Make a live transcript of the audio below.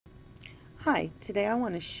Hi, today I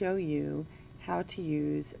want to show you how to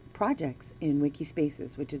use projects in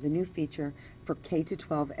Wikispaces, which is a new feature for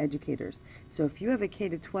K-12 educators. So if you have a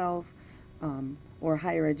K-12 or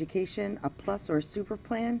higher education, a plus or a super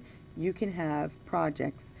plan, you can have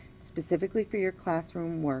projects specifically for your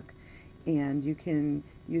classroom work, and you can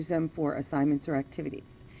use them for assignments or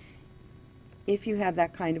activities. If you have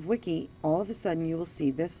that kind of wiki, all of a sudden you will see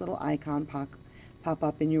this little icon pop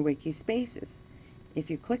up in your Wikispaces. If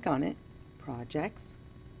you click on it, projects,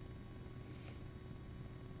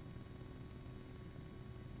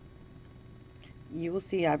 you will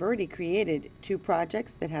see I've already created 2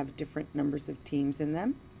 projects that have different numbers of teams in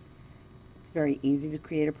them. It's very easy to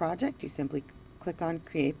create a project. You simply click on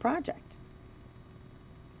Create Project.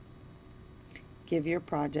 Give your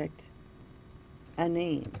project a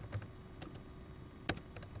name.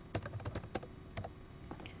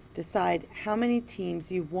 Decide how many teams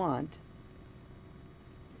you want,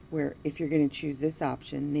 where if you're going to choose this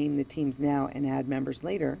option, name the teams now and add members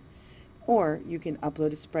later, or you can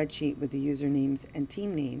upload a spreadsheet with the usernames and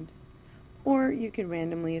team names, or you can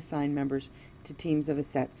randomly assign members to teams of a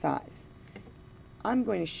set size. I'm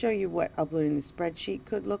going to show you what uploading the spreadsheet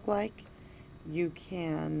could look like. You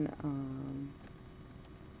can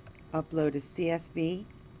upload a CSV,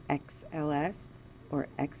 XLS, or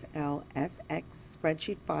XLSX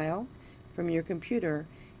spreadsheet file from your computer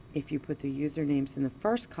if you put the usernames in the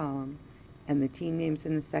first column and the team names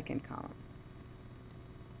in the second column.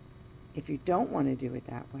 If you don't want to do it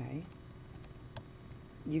that way,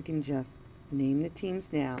 you can just name the teams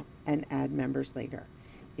now and add members later.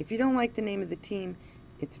 If you don't like the name of the team,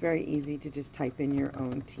 it's very easy to just type in your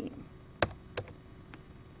own team.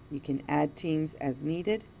 You can add teams as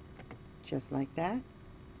needed, just like that,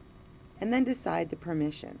 and then decide the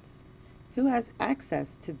permissions. Who has access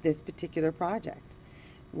to this particular project?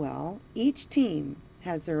 Well, each team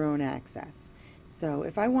has their own access. So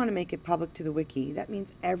if I want to make it public to the wiki, that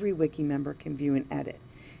means every wiki member can view and edit.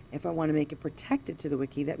 If I want to make it protected to the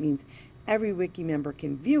wiki, that means every wiki member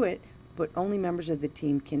can view it, but only members of the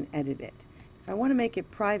team can edit it. If I want to make it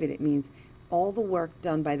private, it means all the work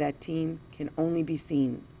done by that team can only be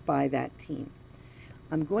seen by that team.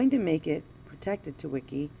 I'm going to make it protected to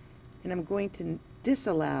wiki, and I'm going to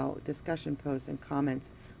disallow discussion posts and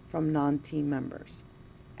comments from non-team members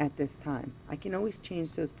at this time. I can always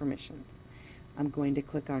change those permissions. I'm going to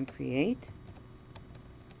click on Create,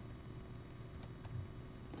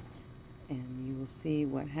 and you will see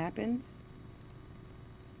what happens.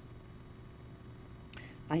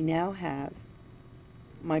 I now have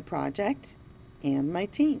my project and my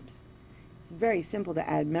teams. It's very simple to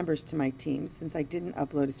add members to my teams. Since I didn't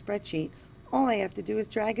upload a spreadsheet, all I have to do is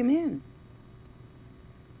drag them in,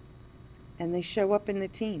 and they show up in the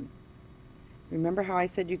team. Remember how I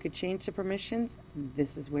said you could change the permissions?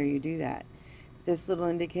 This is where you do that. This little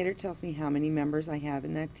indicator tells me how many members I have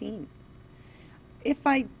in that team. If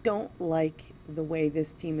I don't like the way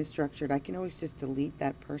this team is structured, I can always just delete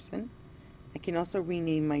that person. I can also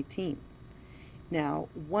rename my team. Now,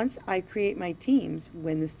 once I create my teams,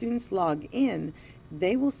 when the students log in,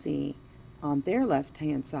 they will see on their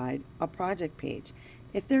left-hand side a project page.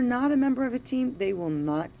 If they're not a member of a team, they will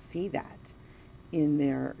not see that in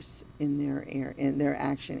their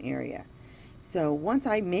action area. So once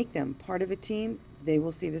I make them part of a team, they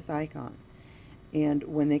will see this icon, and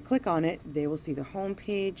when they click on it, they will see the home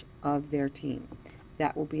page of their team.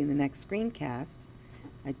 That will be in the next screencast.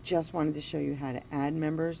 I just wanted to show you how to add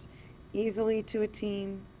members easily to a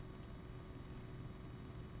team,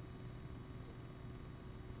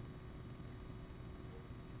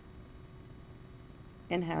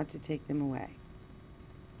 and how to take them away.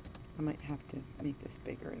 I might have to make this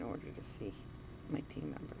bigger in order to see my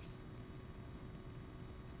team members.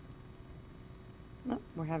 Oh,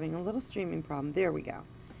 we're having a little streaming problem. There we go.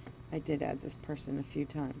 I did add this person a few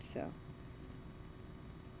times, so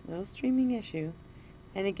little streaming issue.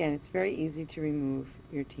 And again, it's very easy to remove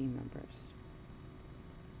your team members.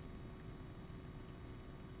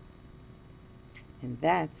 And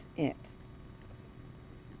that's it.